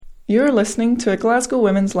You're listening to a Glasgow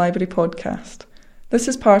Women's Library podcast. This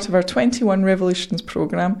is part of our 21 Revolutions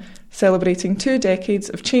programme, celebrating 2 decades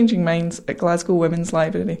of changing minds at Glasgow Women's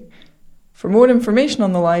Library. For more information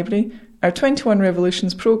on the library, our 21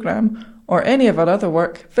 Revolutions programme, or any of our other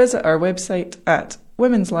work, visit our website at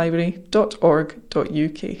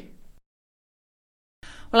womenslibrary.org.uk.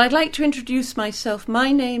 Well, I'd like to introduce myself.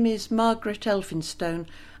 My name is Margaret Elphinstone,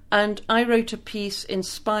 and I wrote a piece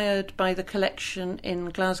inspired by the collection in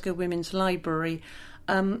Glasgow Women's Library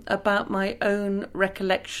about my own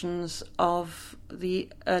recollections of the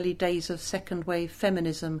early days of second wave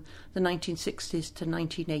feminism, the 1960s to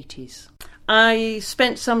 1980s. I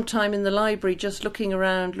spent some time in the library just looking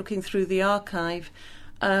around, looking through the archive.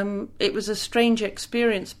 It was a strange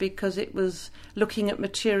experience because it was looking at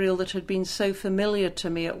material that had been so familiar to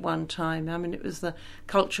me at one time. I mean, it was the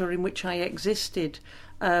culture in which I existed,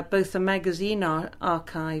 both the magazine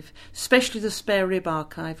archive, especially the Spare Rib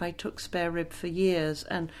archive. I took Spare Rib for years,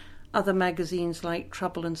 and other magazines like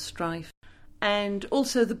Trouble and Strife. And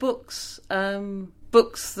also the books,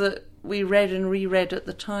 books that we read and reread at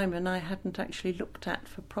the time, and I hadn't actually looked at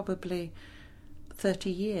for probably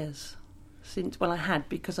 30 years. I had,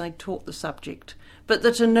 because I taught the subject, but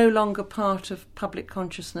that are no longer part of public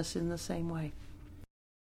consciousness in the same way.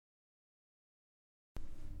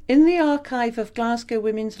 In the archive of Glasgow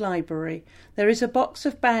Women's Library, there is a box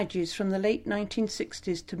of badges from the late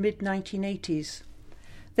 1960s to mid-1980s.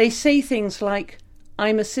 They say things like,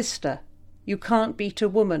 "I'm a sister," "You can't beat a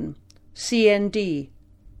woman," CND,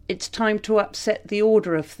 "It's time to upset the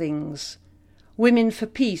order of things," Women for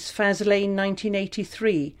Peace, Faslane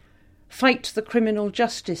 1983, "Fight the Criminal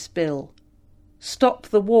Justice Bill," "Stop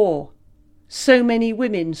the War," "So many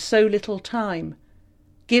women, so little time,"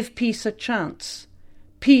 "Give peace a chance,"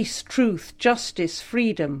 "Peace, Truth, Justice,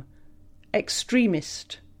 Freedom,"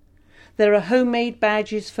 "Extremist." There are homemade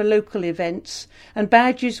badges for local events and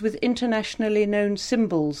badges with internationally known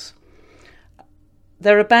symbols.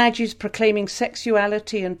 There are badges proclaiming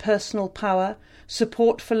sexuality and personal power,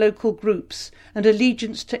 support for local groups, and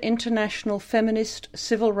allegiance to international feminist,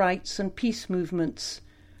 civil rights and peace movements.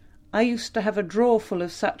 I used to have a drawer full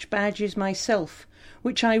of such badges myself,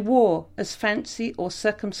 which I wore as fancy or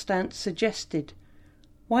circumstance suggested.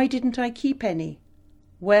 Why didn't I keep any?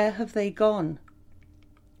 Where have they gone?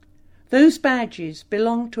 Those badges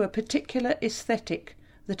belong to a particular aesthetic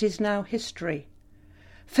that is now history.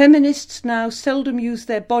 Feminists now seldom use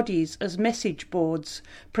their bodies as message boards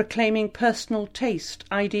proclaiming personal taste,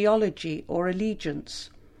 ideology or allegiance.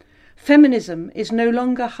 Feminism is no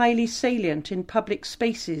longer highly salient in public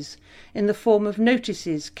spaces in the form of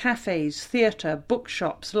notices, cafes, theatre,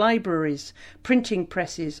 bookshops, libraries, printing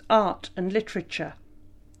presses, art and literature.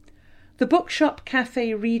 The bookshop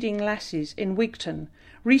Cafe Reading Lasses in Wigton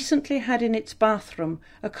recently had in its bathroom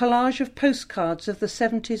a collage of postcards of the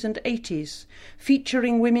 70s and 80s,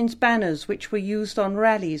 featuring women's banners which were used on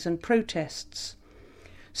rallies and protests.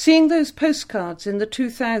 Seeing those postcards in the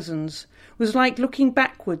 2000s was like looking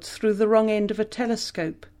backwards through the wrong end of a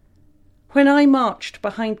telescope. When I marched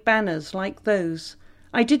behind banners like those,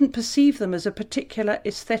 I didn't perceive them as a particular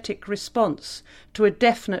aesthetic response to a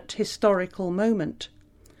definite historical moment.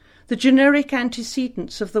 The generic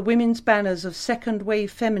antecedents of the women's banners of second-wave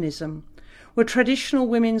feminism were traditional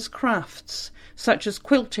women's crafts, such as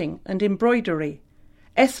quilting and embroidery,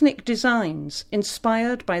 ethnic designs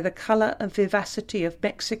inspired by the colour and vivacity of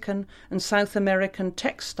Mexican and South American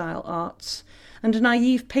textile arts, and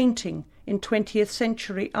naive painting in 20th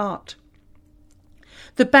century art.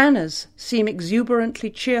 The banners seem exuberantly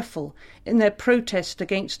cheerful in their protest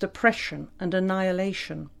against oppression and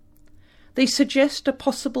annihilation. They suggest a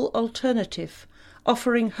possible alternative,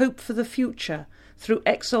 offering hope for the future through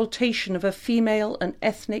exaltation of a female and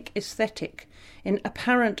ethnic aesthetic in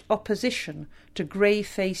apparent opposition to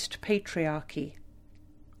grey-faced patriarchy.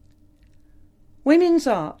 Women's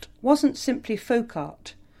art wasn't simply folk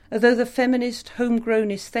art, although the feminist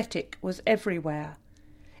homegrown aesthetic was everywhere.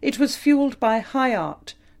 It was fuelled by high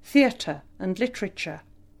art, theatre and literature.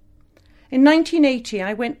 In 1980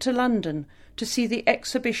 I went to London to see the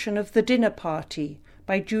exhibition of The Dinner Party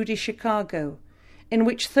by Judy Chicago, in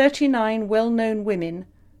which 39 well-known women,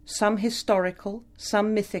 some historical,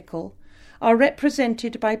 some mythical, are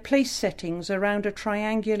represented by place settings around a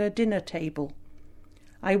triangular dinner table.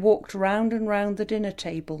 I walked round and round the dinner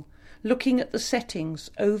table, looking at the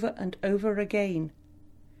settings over and over again.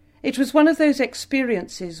 It was one of those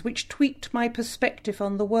experiences which tweaked my perspective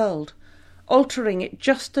on the world, altering it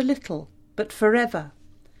just a little, but forever.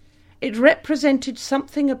 It represented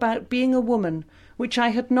something about being a woman which I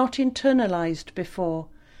had not internalized before,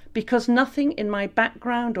 because nothing in my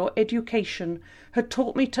background or education had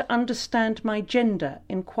taught me to understand my gender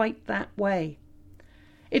in quite that way.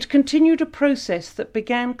 It continued a process that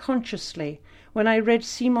began consciously when I read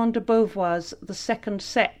Simone de Beauvoir's The Second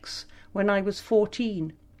Sex when I was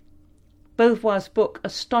 14. Beauvoir's book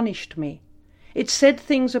astonished me. It said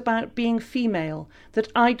things about being female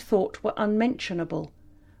that I'd thought were unmentionable,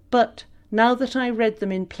 but now that I read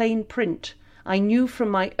them in plain print, I knew from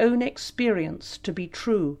my own experience to be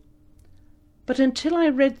true. But until I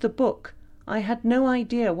read the book, I had no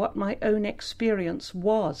idea what my own experience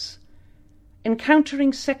was.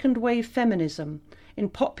 Encountering second-wave feminism in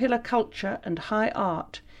popular culture and high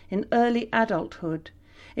art in early adulthood,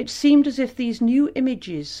 it seemed as if these new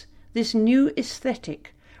images, this new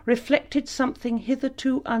aesthetic, reflected something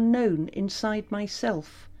hitherto unknown inside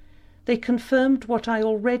myself. They confirmed what I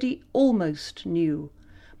already almost knew,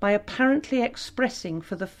 by apparently expressing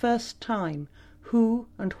for the first time who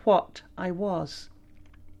and what I was.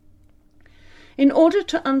 In order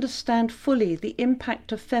to understand fully the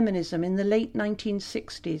impact of feminism in the late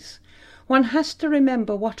 1960s, one has to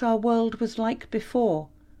remember what our world was like before.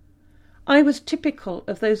 I was typical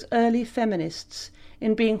of those early feminists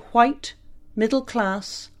in being white, middle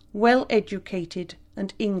class, well-educated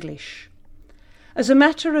and English. As a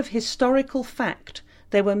matter of historical fact,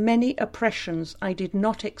 there were many oppressions I did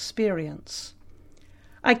not experience.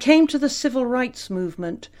 I came to the civil rights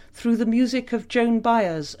movement through the music of Joan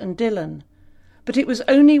Baez and Dylan, but it was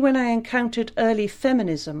only when I encountered early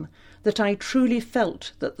feminism that I truly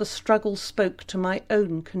felt that the struggle spoke to my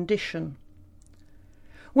own condition.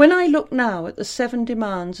 When I look now at the 7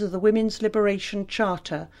 demands of the Women's Liberation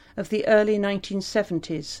Charter of the early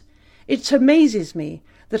 1970s, it amazes me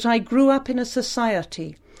that I grew up in a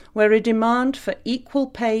society where a demand for equal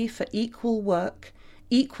pay for equal work,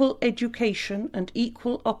 equal education and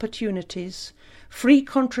equal opportunities, free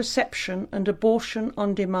contraception and abortion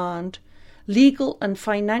on demand, legal and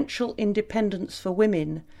financial independence for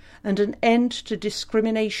women, and an end to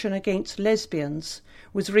discrimination against lesbians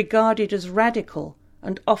was regarded as radical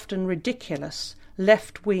and often ridiculous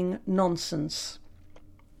left-wing nonsense.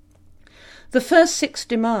 The first 6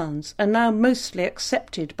 demands are now mostly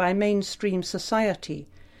accepted by mainstream society.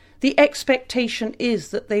 The expectation is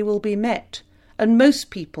that they will be met, and most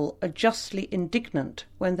people are justly indignant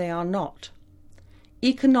when they are not.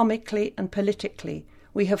 Economically and politically,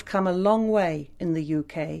 we have come a long way in the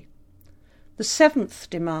UK. The 7th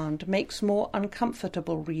demand makes more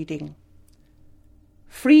uncomfortable reading.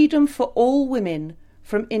 Freedom for all women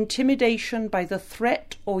from intimidation by the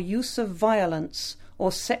threat or use of violence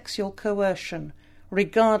or sexual coercion,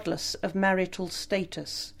 regardless of marital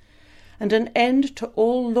status, and an end to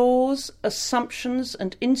all laws, assumptions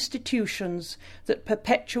and institutions that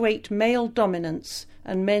perpetuate male dominance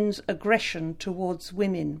and men's aggression towards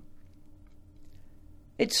women.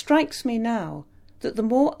 It strikes me now that the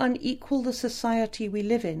more unequal the society we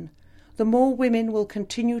live in, the more women will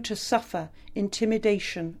continue to suffer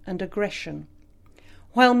intimidation and aggression.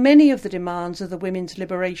 While many of the demands of the women's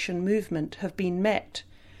liberation movement have been met,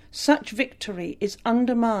 such victory is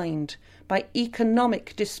undermined by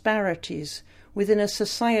economic disparities within a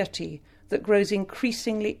society that grows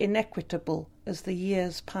increasingly inequitable as the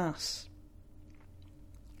years pass.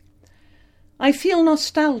 I feel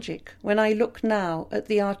nostalgic when I look now at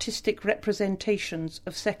the artistic representations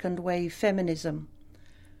of second-wave feminism.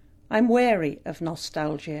 I'm wary of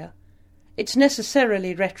nostalgia. It's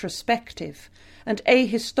necessarily retrospective and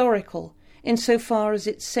ahistorical insofar as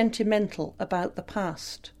it's sentimental about the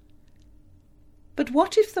past. But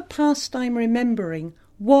what if the past I'm remembering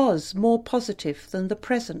was more positive than the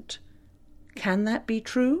present? Can that be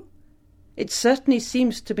true? It certainly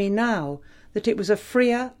seems to me now that it was a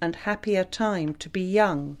freer and happier time to be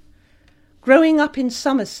young. Growing up in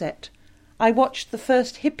Somerset, I watched the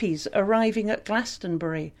first hippies arriving at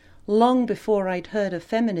Glastonbury long before I'd heard of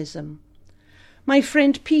feminism. My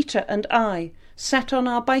friend Peter and I sat on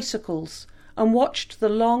our bicycles and watched the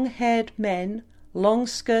long-haired men,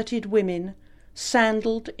 long-skirted women,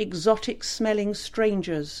 sandalled, exotic-smelling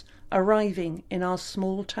strangers arriving in our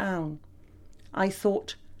small town. I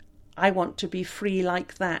thought, I want to be free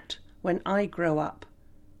like that when I grow up.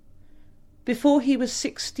 Before he was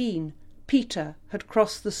 16, Peter had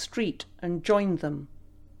crossed the street and joined them.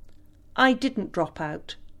 I didn't drop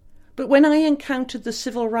out, but when I encountered the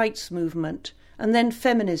civil rights movement and then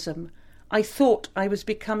feminism, I thought I was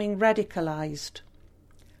becoming radicalised.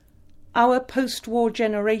 Our post-war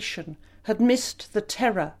generation had missed the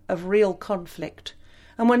terror of real conflict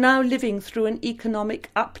and were now living through an economic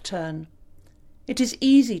upturn. It is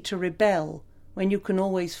easy to rebel when you can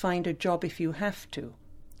always find a job if you have to.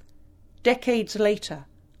 Decades later,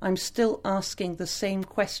 I'm still asking the same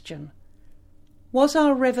question. Was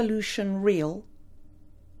our revolution real?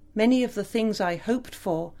 Many of the things I hoped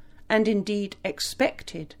for, and indeed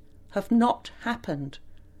expected, have not happened.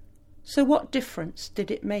 So what difference did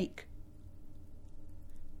it make?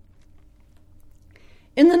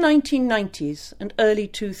 In the 1990s and early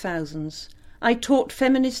 2000s, I taught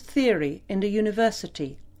feminist theory in a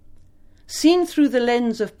university. Seen through the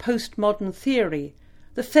lens of postmodern theory,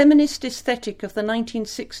 the feminist aesthetic of the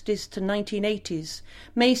 1960s to 1980s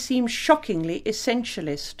may seem shockingly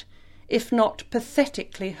essentialist, if not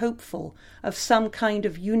pathetically hopeful, of some kind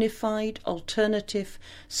of unified, alternative,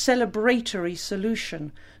 celebratory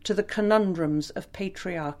solution to the conundrums of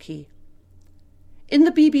patriarchy. In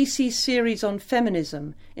the BBC series on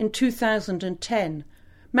feminism in 2010,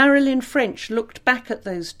 Marilyn French looked back at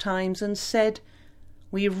those times and said,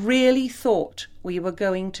 "We really thought we were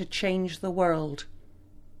going to change the world."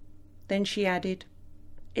 Then she added,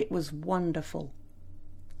 "It was wonderful."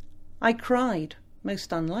 I cried,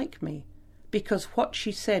 most unlike me, because what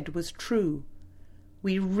she said was true.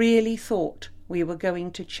 We really thought we were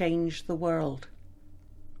going to change the world.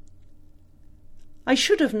 I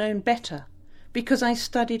should have known better, because I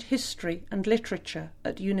studied history and literature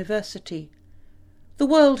at university. The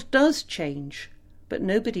world does change, but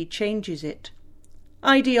nobody changes it.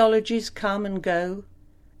 Ideologies come and go.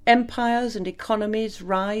 Empires and economies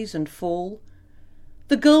rise and fall.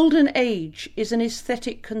 The Golden Age is an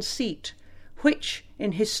aesthetic conceit which,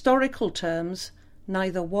 in historical terms,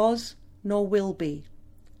 neither was nor will be.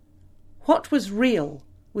 What was real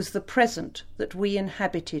was the present that we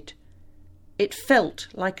inhabited. It felt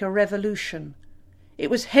like a revolution. It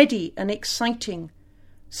was heady and exciting.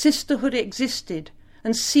 Sisterhood existed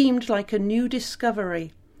and seemed like a new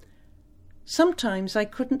discovery. Sometimes I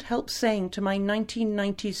couldn't help saying to my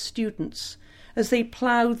 1990s students, as they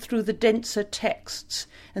ploughed through the denser texts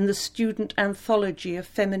in the student anthology of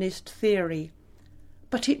feminist theory,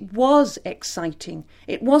 but it was exciting.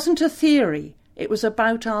 It wasn't a theory. It was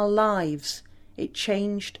about our lives. It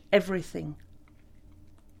changed everything.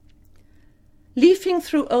 Leafing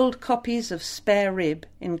through old copies of Spare Rib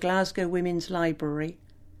in Glasgow Women's Library,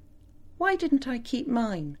 why didn't I keep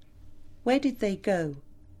mine? Where did they go?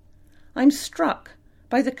 I'm struck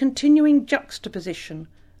by the continuing juxtaposition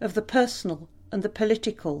of the personal and the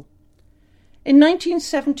political. In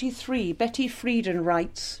 1973, Betty Friedan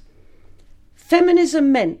writes,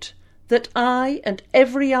 "Feminism meant that I and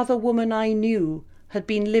every other woman I knew had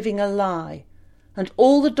been living a lie, and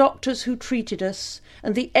all the doctors who treated us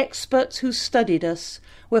and the experts who studied us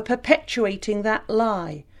were perpetuating that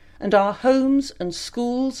lie, and our homes and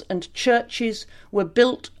schools and churches were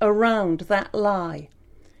built around that lie.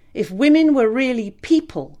 If women were really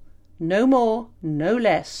people, no more, no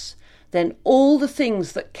less, then all the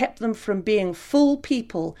things that kept them from being full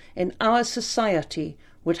people in our society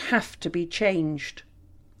would have to be changed."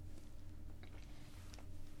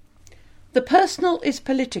 The personal is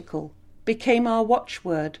political became our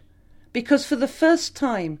watchword, because for the first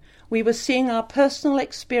time we were seeing our personal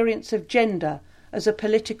experience of gender as a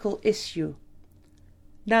political issue.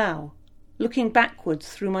 Now, looking backwards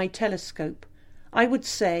through my telescope, I would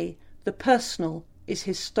say the personal is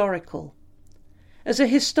historical. As a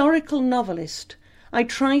historical novelist, I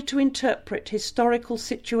try to interpret historical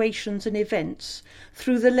situations and events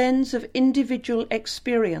through the lens of individual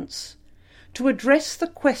experience, to address the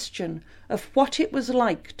question of what it was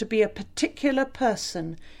like to be a particular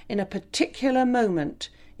person in a particular moment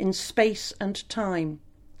in space and time.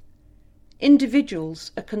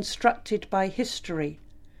 Individuals are constructed by history.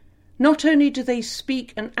 Not only do they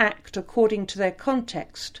speak and act according to their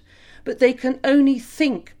context, but they can only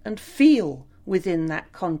think and feel within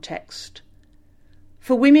that context.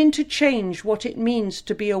 For women to change what it means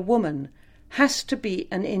to be a woman has to be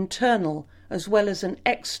an internal as well as an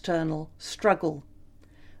external struggle.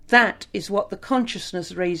 That is what the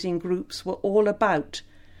consciousness-raising groups were all about,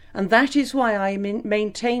 and that is why I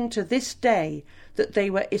maintain to this day that they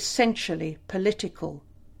were essentially political.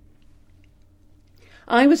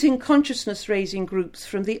 I was in consciousness-raising groups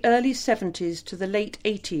from the early 70s to the late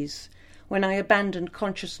 80s, when I abandoned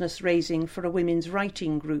consciousness-raising for a women's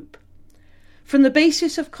writing group. From the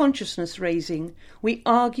basis of consciousness-raising, we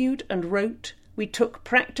argued and wrote, we took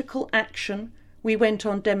practical action, we went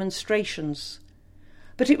on demonstrations.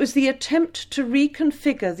 But it was the attempt to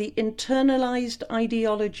reconfigure the internalized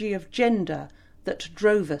ideology of gender that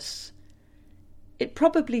drove us. It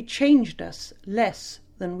probably changed us less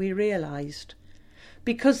than we realized,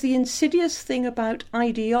 because the insidious thing about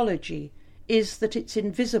ideology is that it's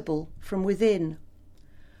invisible from within.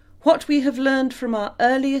 What we have learned from our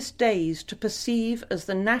earliest days to perceive as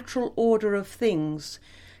the natural order of things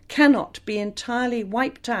cannot be entirely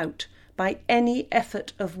wiped out by any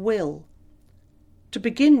effort of will. To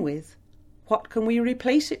begin with, what can we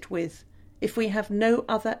replace it with if we have no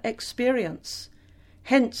other experience?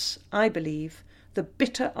 Hence, I believe, the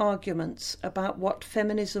bitter arguments about what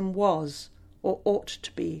feminism was or ought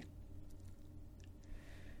to be.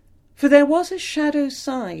 For there was a shadow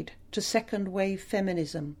side to second-wave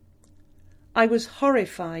feminism. I was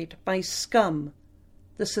horrified by Scum,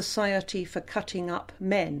 the Society for Cutting Up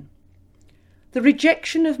Men. The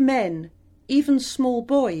rejection of men, even small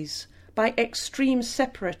boys, by extreme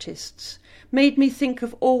separatists made me think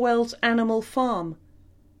of Orwell's Animal Farm.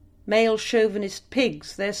 Male chauvinist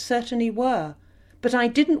pigs there certainly were, but I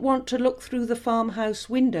didn't want to look through the farmhouse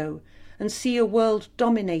window and see a world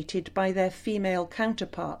dominated by their female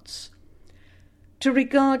counterparts. To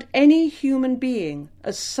regard any human being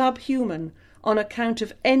as subhuman on account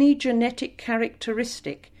of any genetic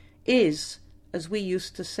characteristic is, as we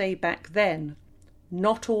used to say back then,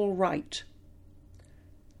 not all right.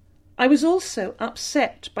 I was also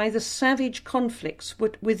upset by the savage conflicts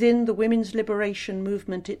within the women's liberation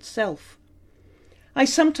movement itself. I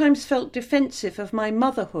sometimes felt defensive of my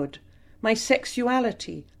motherhood, my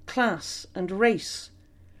sexuality, class and race.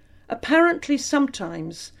 Apparently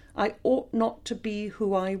sometimes I ought not to be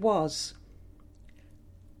who I was.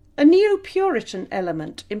 A neo-Puritan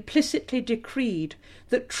element implicitly decreed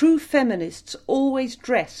that true feminists always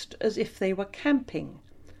dressed as if they were camping,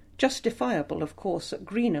 justifiable, of course, at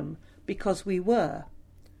Greenham, because we were.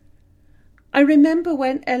 I remember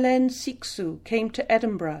when Hélène Cixous came to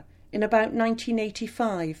Edinburgh in about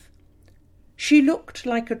 1985. She looked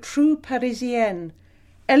like a true Parisienne,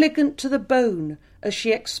 elegant to the bone as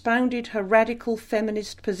she expounded her radical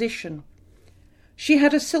feminist position. She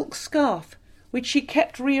had a silk scarf which she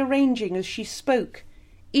kept rearranging as she spoke,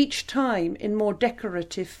 each time in more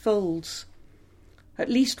decorative folds. At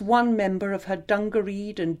least one member of her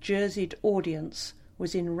dungareed and jerseyed audience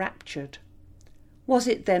was enraptured. Was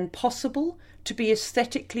it then possible to be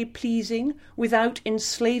aesthetically pleasing without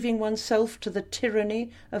enslaving oneself to the tyranny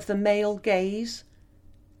of the male gaze?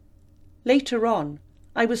 Later on,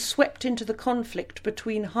 I was swept into the conflict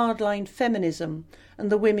between hardline feminism and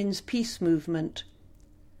the women's peace movement.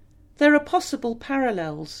 There are possible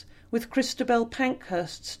parallels with Christabel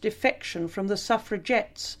Pankhurst's defection from the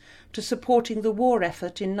suffragettes to supporting the war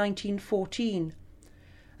effort in 1914,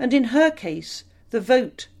 and in her case the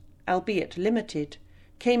vote, albeit limited,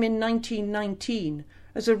 came in 1919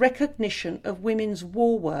 as a recognition of women's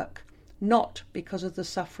war work, not because of the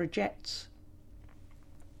suffragettes.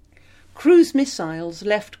 Cruise missiles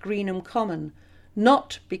left Greenham Common,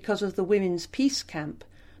 not because of the women's peace camp,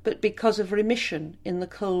 but because of remission in the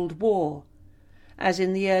Cold War. As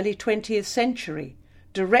in the early 20th century,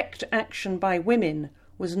 direct action by women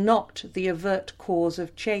was not the overt cause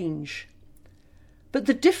of change. But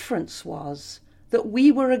the difference was that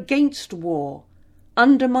we were against war,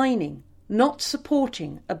 undermining, not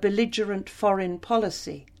supporting a belligerent foreign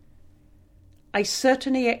policy. I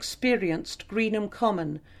certainly experienced Greenham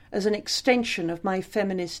Common as an extension of my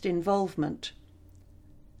feminist involvement.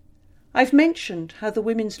 I've mentioned how the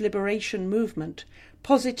women's liberation movement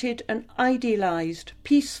posited an idealised,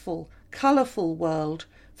 peaceful, colourful world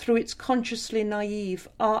through its consciously naive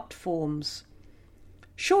art forms.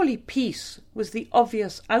 Surely peace was the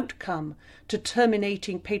obvious outcome to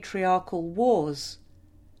terminating patriarchal wars.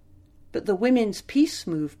 But the women's peace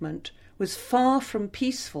movement was far from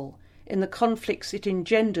peaceful in the conflicts it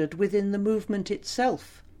engendered within the movement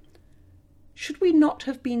itself. Should we not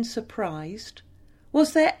have been surprised?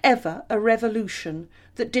 Was there ever a revolution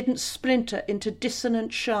that didn't splinter into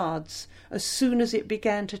dissonant shards as soon as it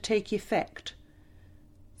began to take effect?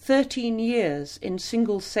 13 years in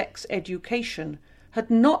single-sex education had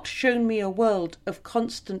not shown me a world of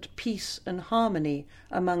constant peace and harmony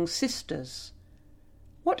among sisters.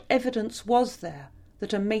 What evidence was there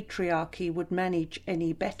that a matriarchy would manage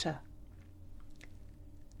any better?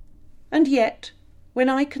 And yet, when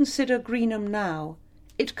I consider Greenham now,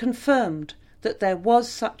 it confirmed that there was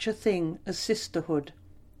such a thing as sisterhood.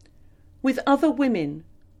 With other women,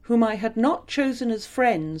 whom I had not chosen as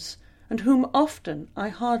friends, and whom often I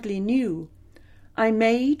hardly knew, I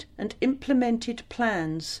made and implemented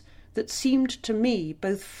plans that seemed to me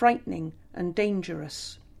both frightening and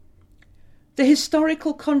dangerous. The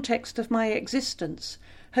historical context of my existence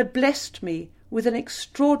had blessed me with an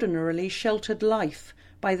extraordinarily sheltered life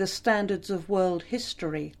by the standards of world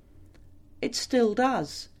history. It still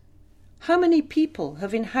does. How many people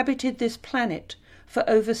have inhabited this planet for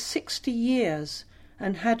over 60 years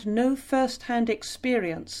and had no first-hand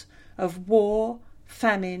experience of war,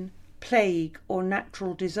 famine, plague or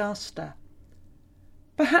natural disaster?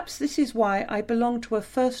 Perhaps this is why I belong to a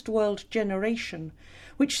first world generation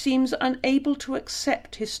which seems unable to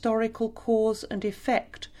accept historical cause and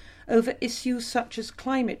effect over issues such as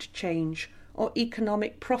climate change or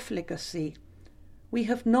economic profligacy. We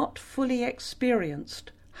have not fully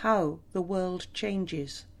experienced how the world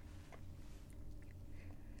changes.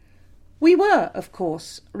 We were, of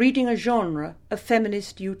course, reading a genre of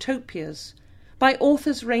feminist utopias by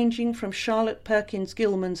authors ranging from Charlotte Perkins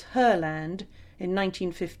Gilman's Herland in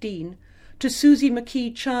 1915 to Susie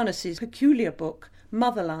McKee Charness's peculiar book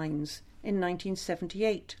Motherlines in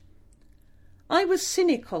 1978. I was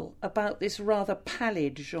cynical about this rather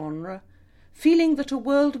pallid genre, feeling that a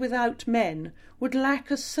world without men would lack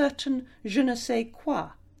a certain je ne sais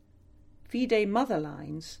quoi. Vide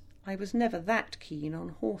Motherlines, I was never that keen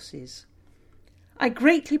on horses. I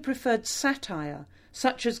greatly preferred satire,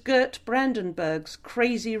 such as Gert Brandenburg's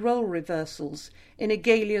crazy role reversals in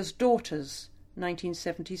Egalia's Daughters,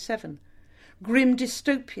 1977, grim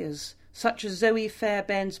dystopias such as Zoe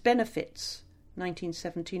Fairbairn's Benefits,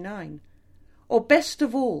 1979, or best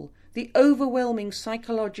of all, the overwhelming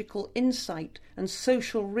psychological insight and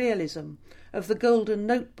social realism of The Golden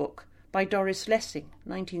Notebook by Doris Lessing,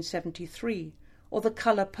 1973, or The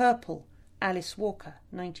Colour Purple, Alice Walker,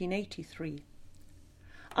 1983.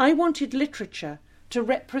 I wanted literature to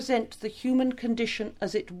represent the human condition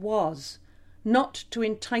as it was, not to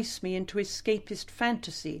entice me into escapist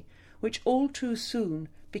fantasy, which all too soon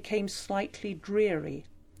became slightly dreary.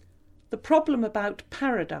 The problem about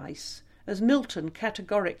paradise, as Milton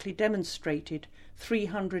categorically demonstrated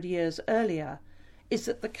 300 years earlier, is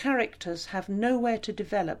that the characters have nowhere to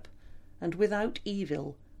develop, and without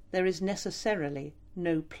evil there is necessarily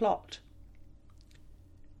no plot.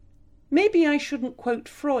 Maybe I shouldn't quote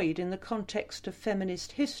Freud in the context of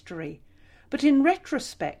feminist history, but in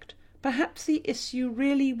retrospect, perhaps the issue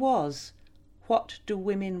really was, what do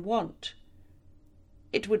women want?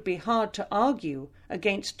 It would be hard to argue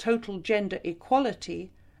against total gender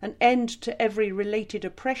equality, an end to every related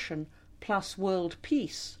oppression, plus world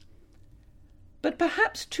peace. But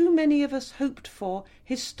perhaps too many of us hoped for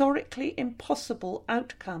historically impossible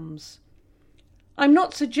outcomes. I'm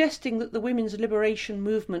not suggesting that the women's liberation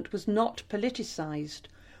movement was not politicised.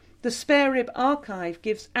 The Spare Rib Archive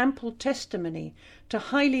gives ample testimony to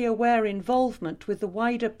highly aware involvement with the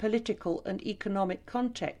wider political and economic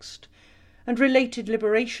context and related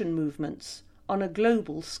liberation movements on a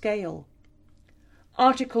global scale.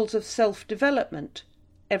 Articles of self-development,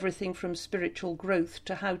 everything from spiritual growth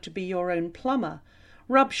to how to be your own plumber,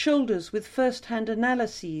 rub shoulders with first-hand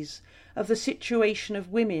analyses of the situation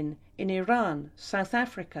of women in Iran, South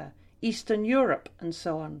Africa, Eastern Europe, and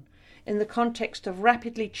so on, in the context of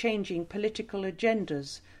rapidly changing political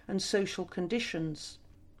agendas and social conditions.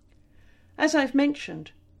 As I've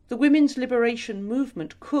mentioned, the women's liberation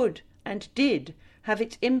movement could and did have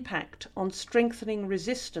its impact on strengthening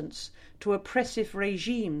resistance to oppressive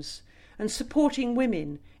regimes and supporting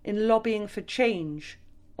women in lobbying for change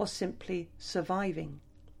or simply surviving.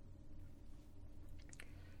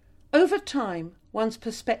 Over time, one's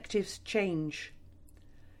perspectives change.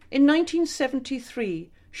 In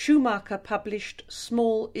 1973, Schumacher published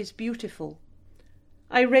Small is Beautiful.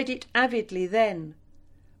 I read it avidly then,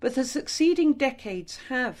 but the succeeding decades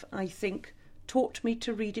have, I think, taught me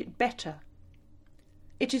to read it better.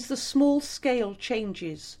 It is the small-scale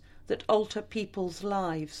changes that alter people's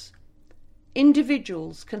lives.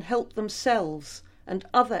 Individuals can help themselves and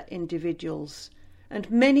other individuals, and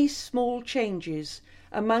many small changes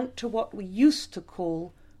amount to what we used to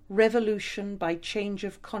call revolution by change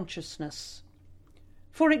of consciousness.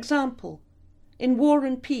 For example, in War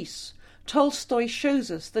and Peace, Tolstoy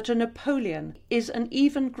shows us that a Napoleon is an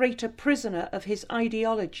even greater prisoner of his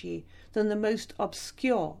ideology than the most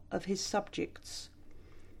obscure of his subjects.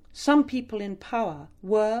 Some people in power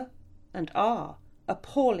were, and are,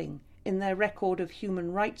 appalling in their record of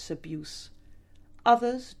human rights abuse.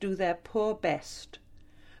 Others do their poor best,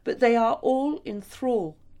 but they are all in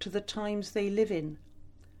thrall to the times they live in.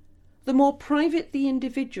 The more private the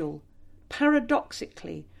individual,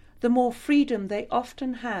 paradoxically, the more freedom they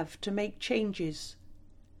often have to make changes.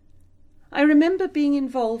 I remember being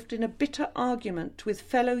involved in a bitter argument with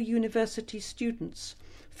fellow university students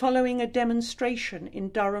following a demonstration in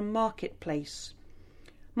Durham Marketplace.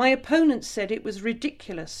 My opponent said it was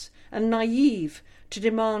ridiculous and naive to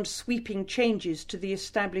demand sweeping changes to the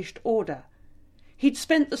established order. He'd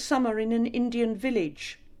spent the summer in an Indian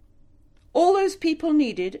village. All those people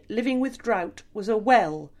needed, living with drought, was a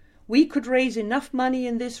well. We could raise enough money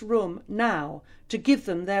in this room now to give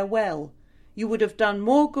them their well. You would have done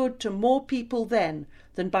more good to more people then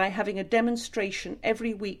than by having a demonstration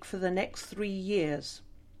every week for the next 3 years.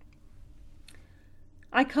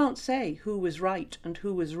 I can't say who was right and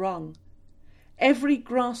who was wrong. Every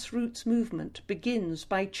grassroots movement begins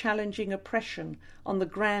by challenging oppression on the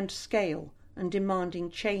grand scale and demanding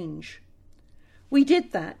change. We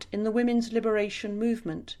did that in the women's liberation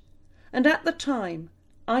movement, and at the time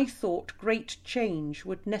I thought great change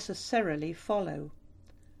would necessarily follow.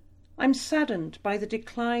 I'm saddened by the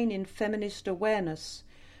decline in feminist awareness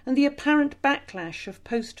and the apparent backlash of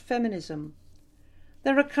post-feminism.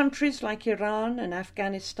 There are countries like Iran and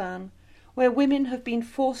Afghanistan where women have been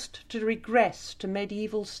forced to regress to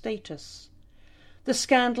medieval status. The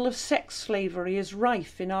scandal of sex slavery is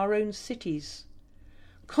rife in our own cities.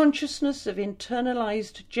 Consciousness of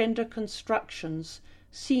internalized gender constructions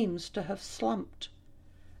seems to have slumped,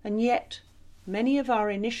 and yet many of our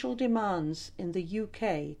initial demands in the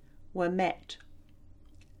UK were met.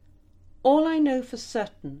 All I know for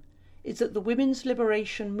certain is that the women's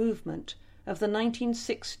liberation movement of the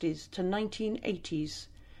 1960s to 1980s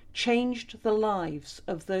changed the lives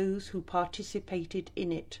of those who participated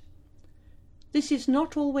in it. This is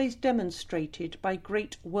not always demonstrated by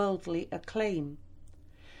great worldly acclaim.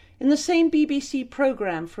 In the same BBC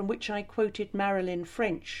programme from which I quoted Marilyn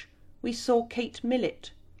French, we saw Kate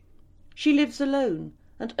Millett. She lives alone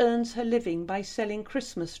and earns her living by selling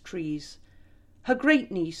Christmas trees. Her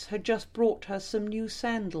great-niece had just brought her some new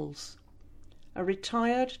sandals. A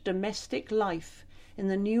retired domestic life in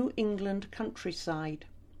the New England countryside.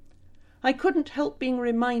 I couldn't help being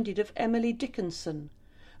reminded of Emily Dickinson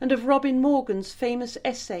and of Robin Morgan's famous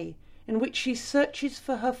essay in which she searches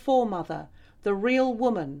for her foremother, the real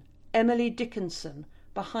woman, Emily Dickinson,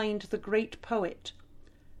 behind the great poet.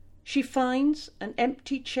 She finds an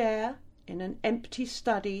empty chair in an empty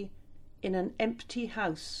study in an empty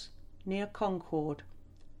house near Concord.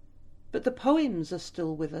 But the poems are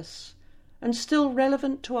still with us and still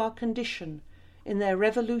relevant to our condition in their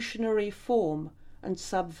revolutionary form and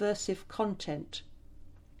subversive content.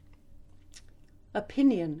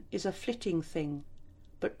 Opinion is a flitting thing,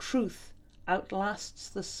 but truth outlasts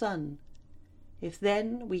the sun. If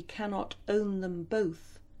then we cannot own them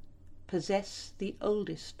both, possess the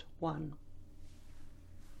oldest one.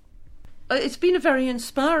 It's been a very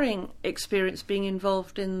inspiring experience being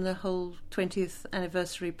involved in the whole 20th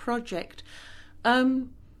anniversary project.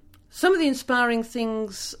 Some of the inspiring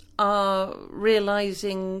things are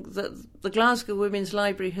realising that the Glasgow Women's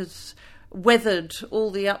Library has weathered all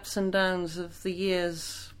the ups and downs of the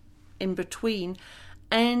years in between,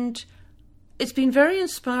 and it's been very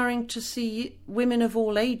inspiring to see women of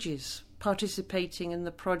all ages participating in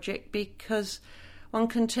the project, because one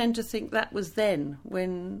can tend to think that was then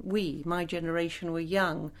when we, my generation, were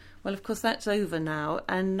young. Well, of course, that's over now,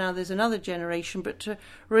 and now there's another generation, but to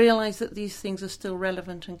realise that these things are still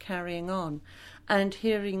relevant and carrying on, and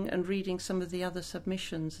hearing and reading some of the other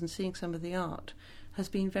submissions and seeing some of the art has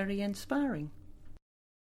been very inspiring.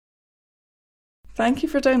 Thank you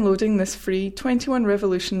for downloading this free 21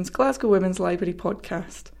 Revolutions Glasgow Women's Library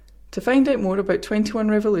podcast. To find out more about 21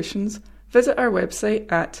 Revolutions, visit our website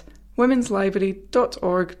at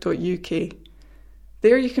womenslibrary.org.uk.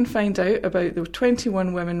 There you can find out about the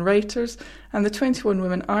 21 women writers and the 21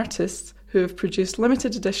 women artists who have produced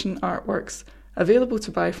limited edition artworks available to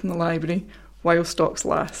buy from the library while stocks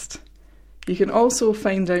last. You can also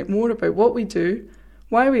find out more about what we do,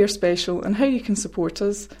 why we are special and how you can support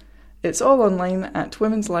us. It's all online at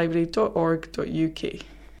womenslibrary.org.uk.